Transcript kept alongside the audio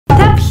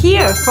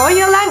here for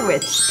your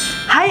language.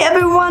 Hi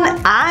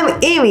everyone,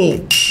 I'm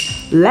Amy.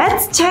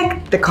 Let's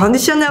check the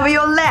condition of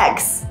your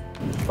legs.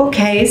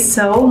 Okay,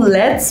 so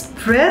let's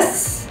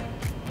press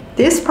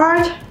this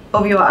part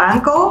of your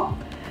ankle.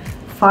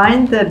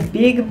 Find the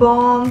big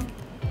bone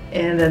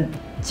and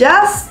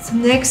just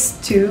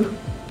next to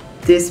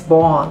this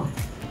bone.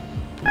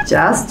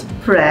 Just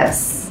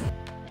press.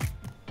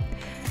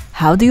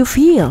 How do you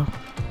feel?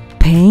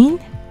 Pain?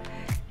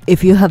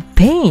 If you have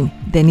pain,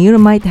 then you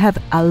might have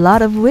a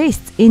lot of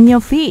waste in your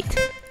feet.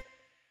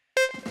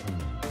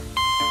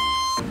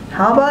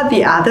 How about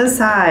the other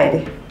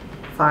side?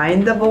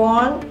 Find the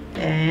bone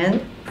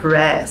and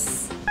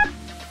press.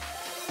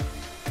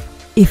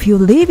 If you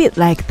leave it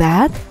like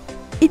that,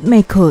 it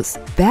may cause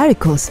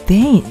varicose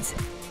veins.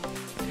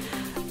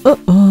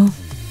 Uh-oh,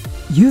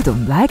 you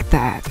don't like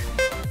that.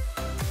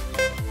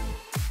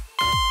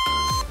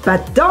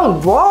 But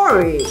don't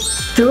worry!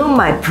 Through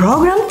my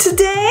program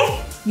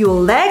today, your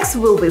legs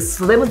will be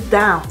slimmed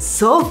down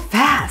so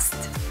fast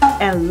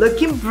and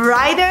looking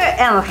brighter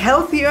and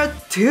healthier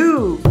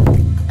too.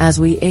 As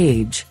we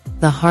age,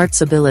 the heart's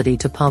ability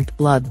to pump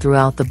blood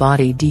throughout the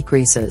body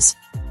decreases.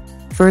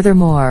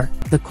 Furthermore,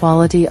 the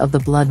quality of the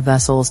blood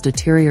vessels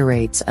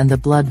deteriorates and the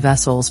blood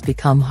vessels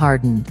become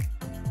hardened.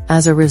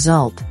 As a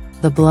result,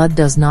 the blood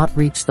does not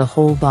reach the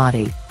whole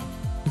body.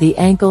 The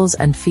ankles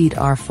and feet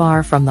are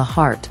far from the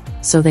heart,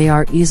 so they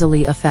are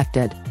easily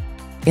affected.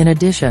 In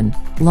addition,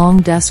 long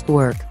desk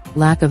work,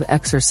 lack of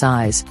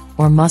exercise,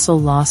 or muscle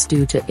loss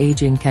due to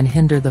aging can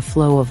hinder the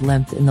flow of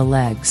lymph in the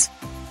legs.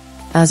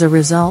 As a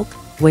result,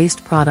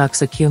 waste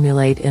products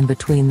accumulate in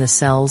between the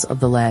cells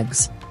of the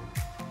legs.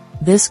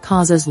 This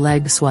causes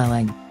leg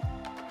swelling.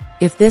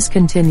 If this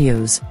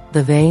continues,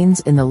 the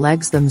veins in the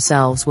legs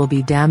themselves will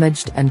be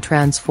damaged and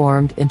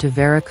transformed into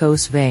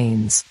varicose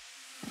veins.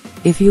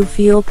 If you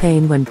feel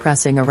pain when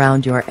pressing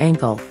around your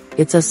ankle,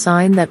 it's a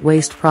sign that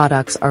waste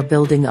products are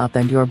building up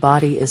and your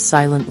body is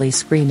silently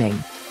screaming.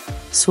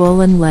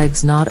 Swollen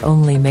legs not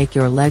only make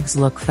your legs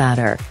look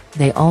fatter,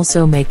 they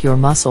also make your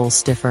muscles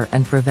stiffer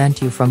and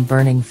prevent you from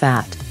burning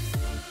fat.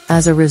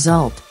 As a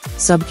result,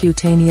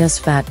 subcutaneous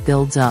fat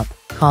builds up,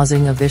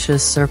 causing a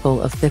vicious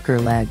circle of thicker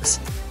legs.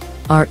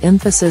 Our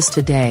emphasis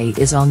today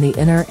is on the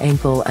inner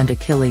ankle and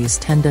Achilles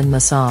tendon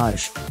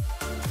massage.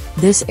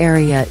 This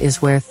area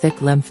is where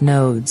thick lymph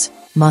nodes,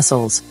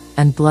 muscles,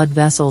 and blood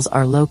vessels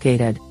are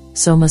located,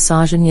 so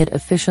massaging it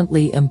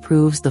efficiently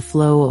improves the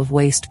flow of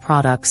waste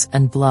products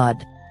and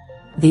blood.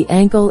 The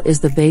ankle is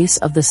the base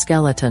of the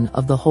skeleton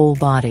of the whole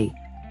body.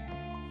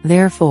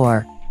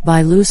 Therefore,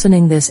 by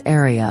loosening this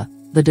area,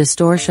 the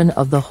distortion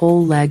of the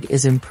whole leg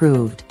is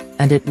improved,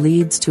 and it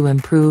leads to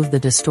improve the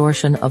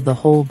distortion of the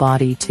whole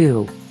body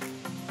too.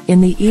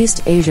 In the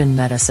East Asian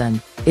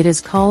medicine, it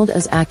is called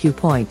as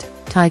acupoint,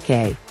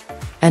 Taikei,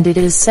 and it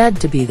is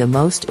said to be the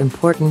most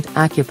important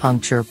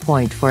acupuncture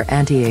point for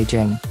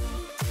anti-aging.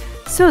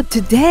 So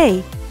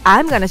today,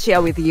 I'm gonna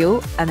share with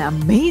you an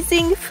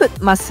amazing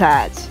foot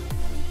massage.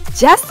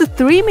 Just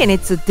 3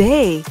 minutes a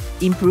day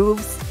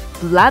improves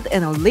blood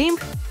and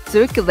lymph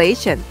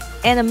circulation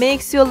and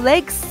makes your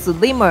legs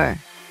slimmer.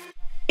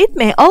 It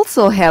may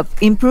also help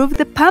improve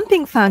the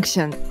pumping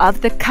function of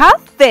the calf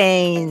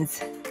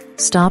veins.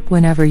 Stop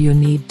whenever you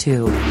need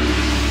to.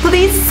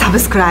 Please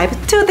subscribe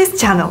to this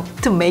channel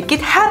to make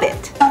it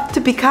habit. To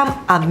become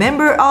a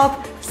member of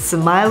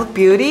Smile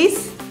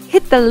Beauties,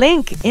 Hit the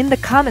link in the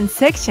comment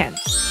section.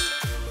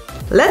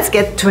 let's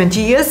get 20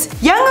 years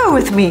younger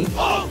with me.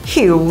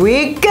 Here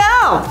we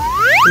go!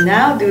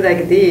 Now do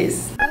like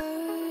this.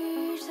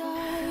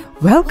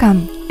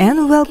 Welcome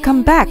and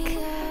welcome back.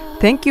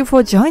 Thank you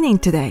for joining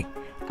today.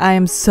 I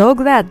am so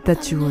glad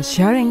that you are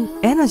sharing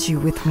energy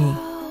with me.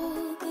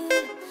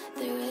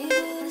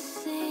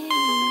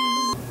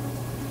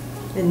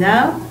 And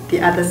now the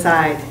other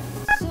side.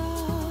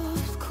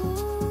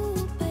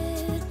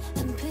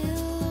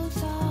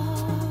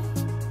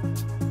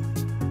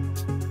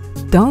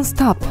 Don't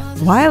stop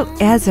while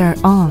ads are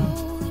on.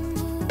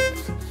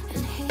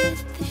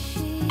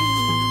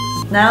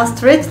 Now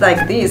stretch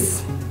like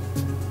this.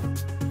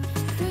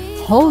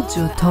 Hold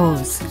your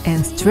toes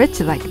and stretch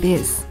like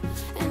this.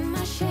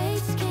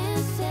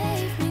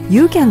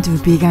 You can do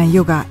vegan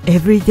yoga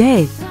every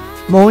day,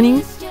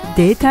 morning,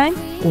 daytime,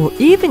 or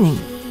evening,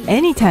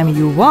 anytime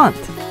you want.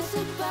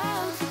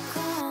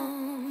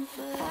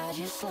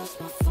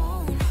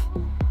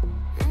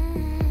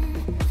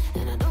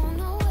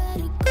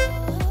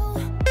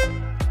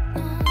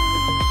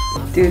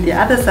 Do the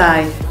other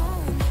side.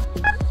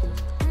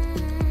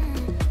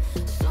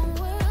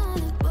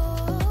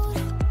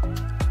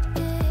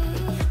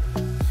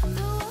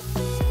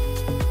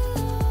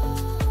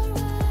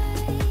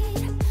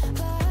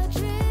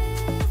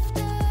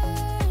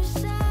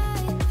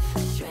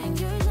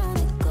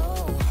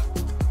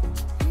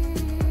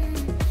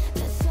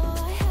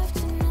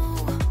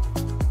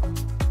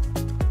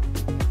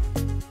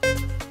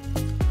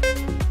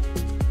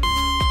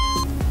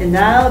 And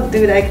now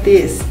do like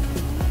this.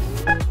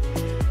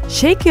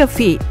 Shake your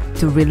feet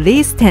to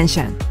release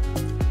tension.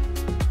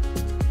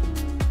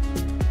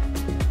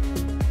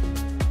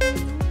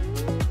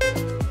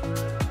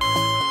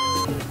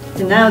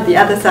 And now the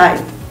other side.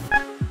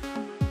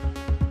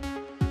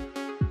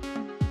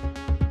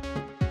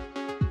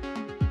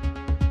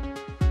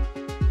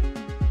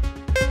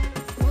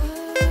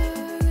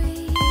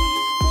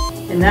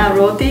 And now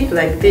rotate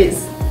like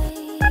this.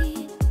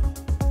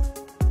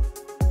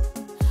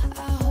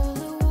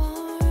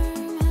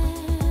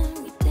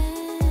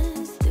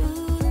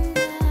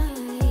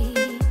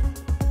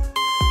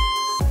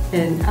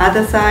 And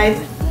other side.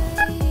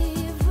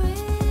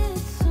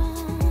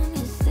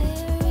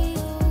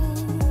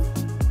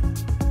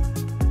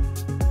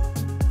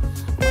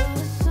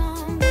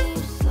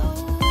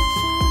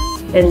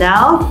 And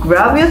now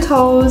grab your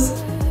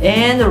toes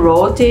and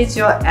rotate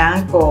your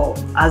ankle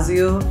as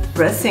you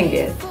pressing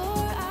it.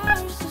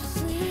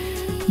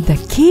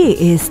 The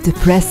key is to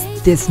press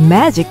this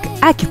magic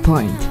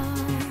acupoint.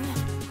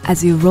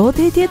 As you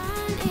rotate it,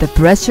 the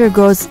pressure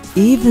goes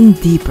even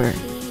deeper.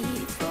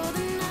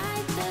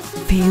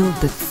 Feel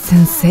the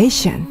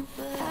sensation.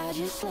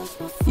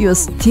 Your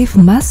stiff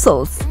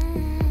muscles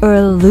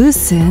are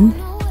loosened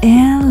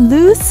and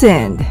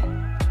loosened.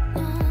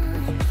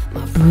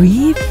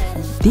 Breathe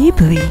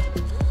deeply.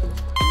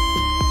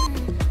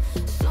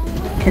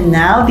 And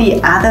now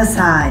the other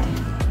side.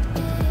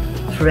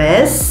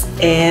 Press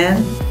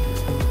and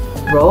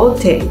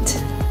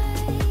rotate.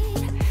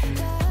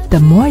 The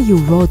more you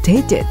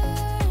rotate it,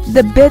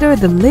 the better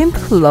the lymph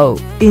flow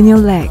in your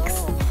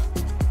legs.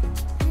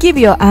 Give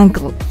your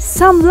ankle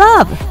some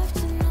love.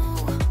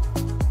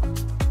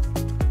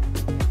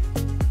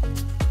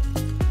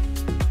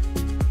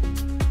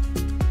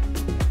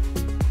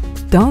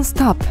 Don't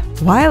stop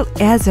while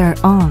ads are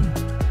on.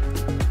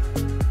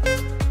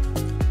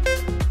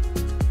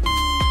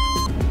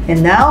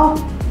 And now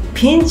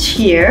pinch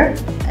here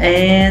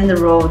and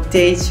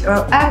rotate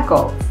your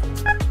ankle.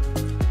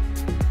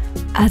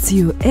 As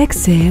you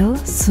exhale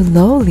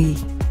slowly,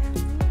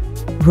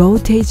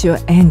 rotate your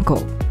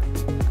ankle.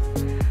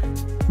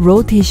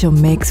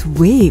 Rotation makes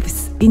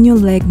waves in your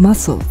leg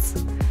muscles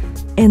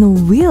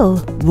and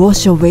will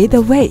wash away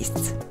the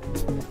waste.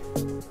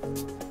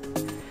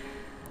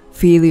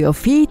 Feel your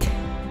feet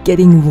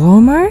getting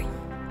warmer?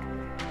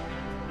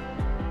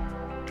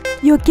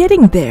 You're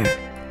getting there.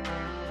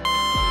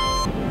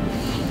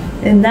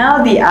 And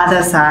now the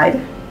other side.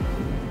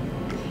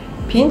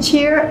 Pinch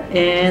here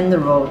and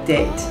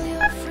rotate.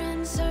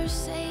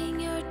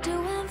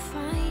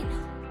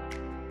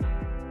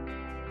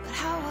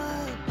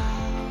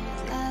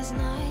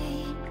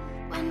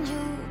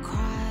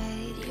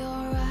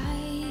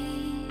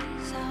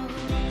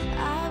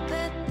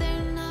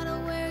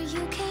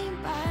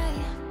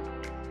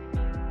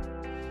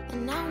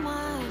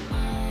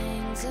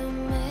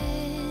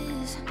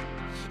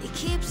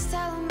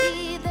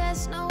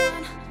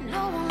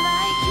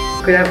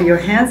 Grab your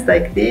hands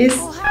like this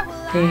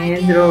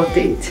and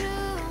rotate.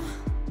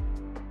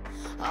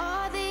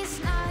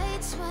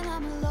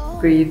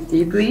 Breathe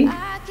deeply.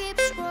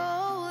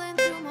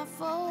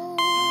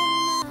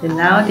 And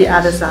now the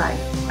other side.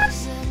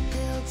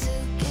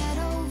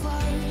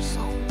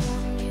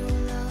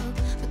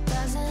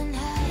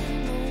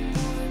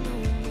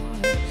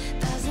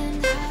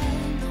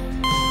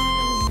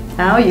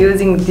 Now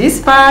using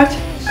this part,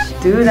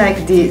 do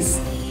like this.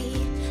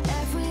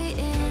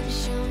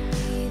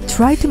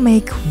 Try to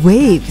make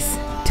waves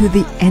to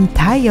the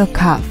entire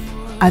calf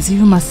as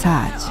you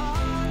massage.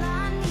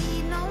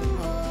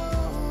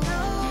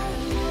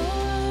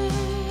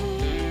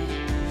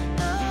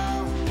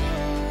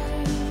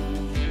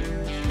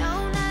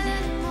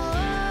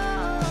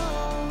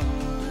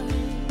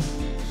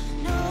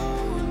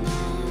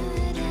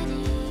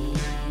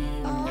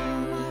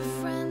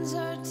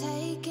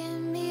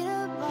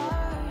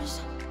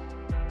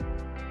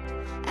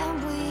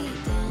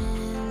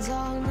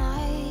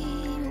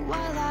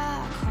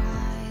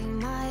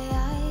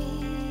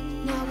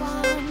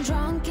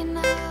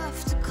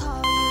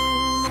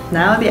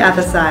 Now the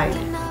other side.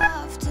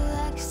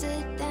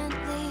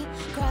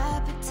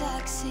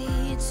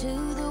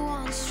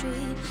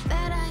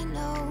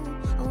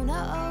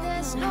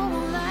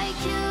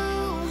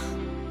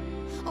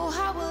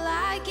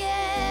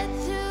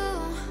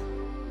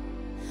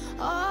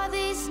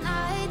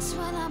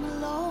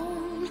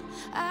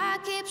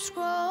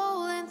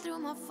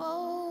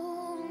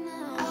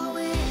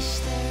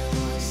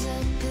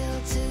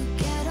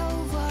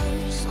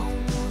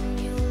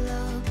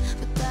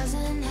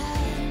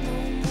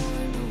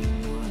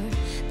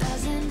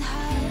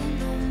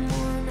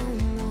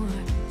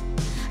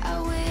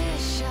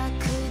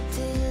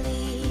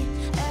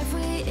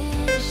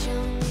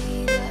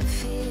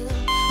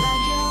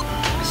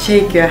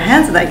 Shake your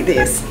hands like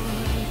this.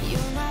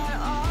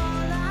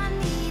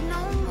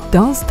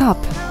 Don't stop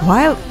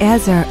while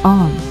ads are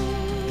on.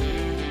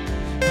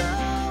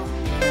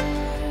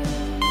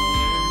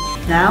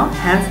 Now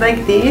hands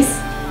like this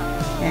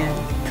and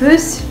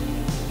push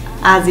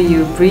as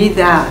you breathe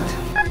out.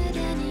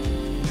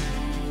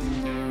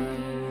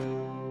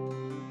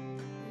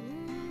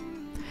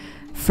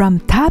 From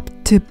top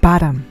to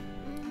bottom.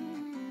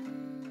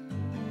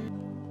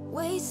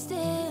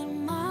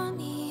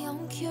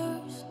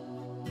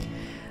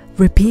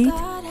 Repeat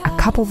a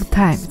couple of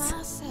times.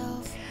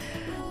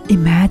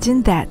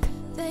 Imagine that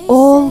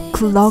all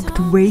clogged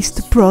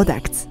waste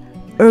products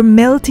are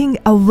melting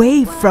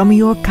away from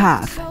your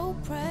calf,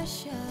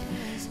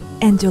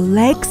 and your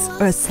legs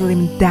are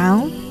slimmed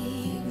down,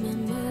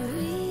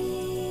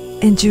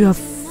 and you are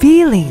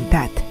feeling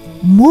that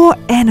more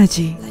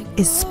energy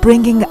is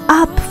springing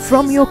up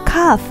from your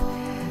calf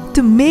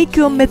to make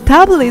your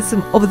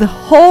metabolism of the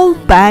whole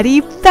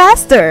body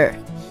faster.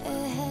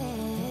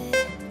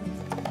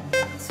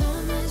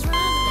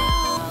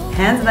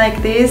 Hands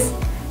like this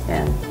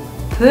and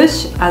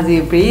push as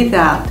you breathe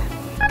out.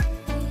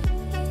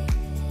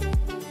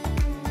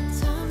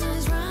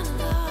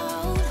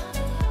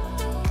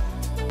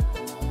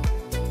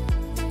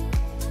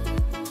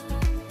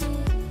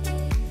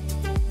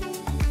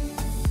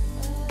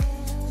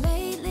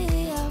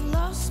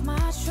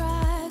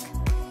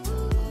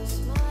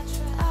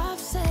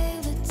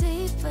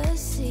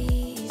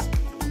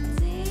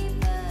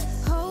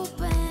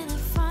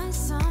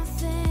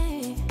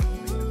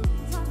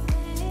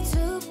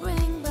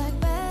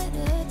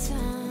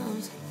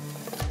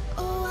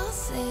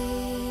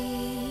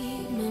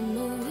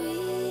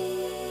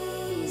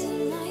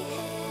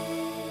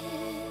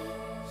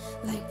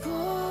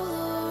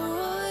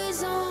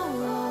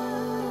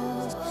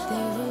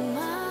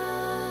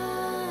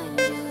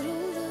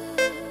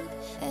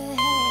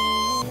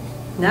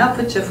 Now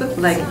put your foot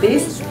like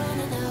this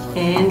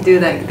and do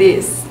like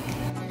this.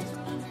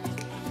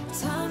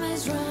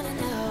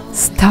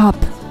 Stop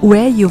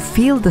where you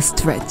feel the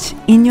stretch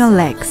in your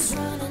legs.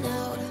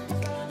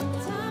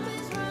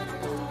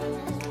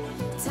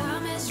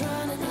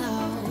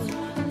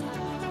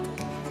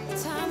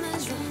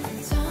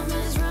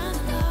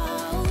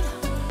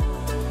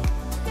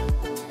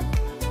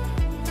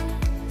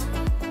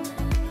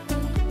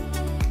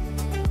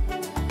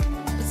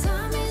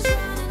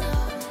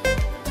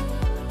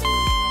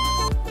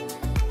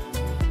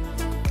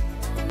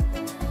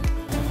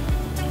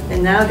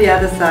 And now the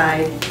other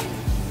side.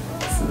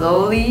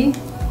 Slowly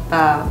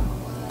bow.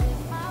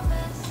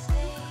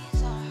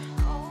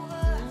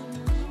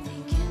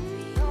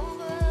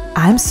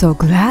 I'm so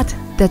glad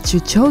that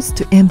you chose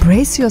to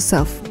embrace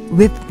yourself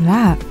with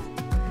love.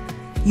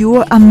 You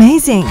are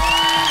amazing.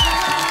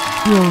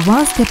 Your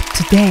one step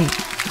today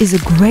is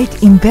a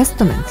great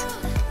investment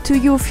to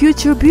your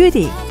future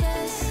beauty.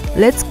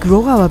 Let's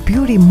grow our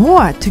beauty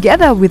more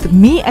together with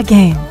me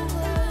again.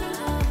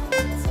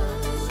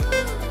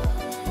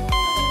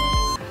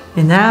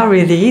 And now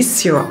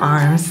release your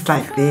arms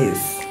like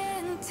this.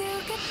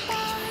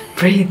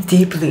 Breathe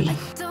deeply.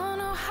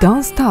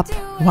 Don't stop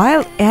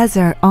while ads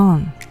are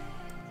on.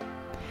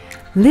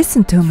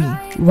 Listen to me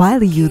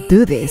while you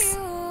do this.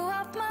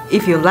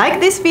 If you like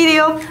this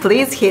video,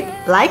 please hit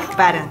like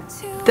button.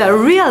 That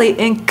really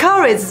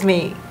encourages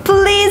me.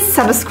 Please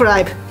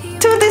subscribe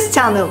to this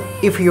channel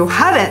if you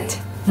haven't.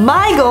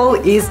 My goal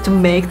is to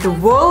make the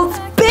world's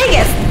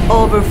biggest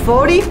over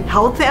 40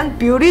 health and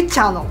beauty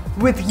channel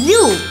with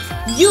you,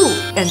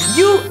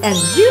 and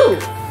you.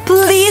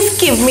 Please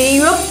give me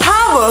your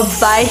power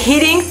by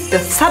hitting the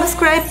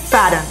subscribe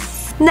button.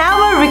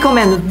 Now I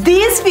recommend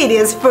these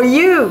videos for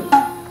you.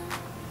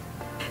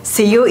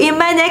 See you in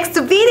my next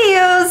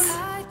videos.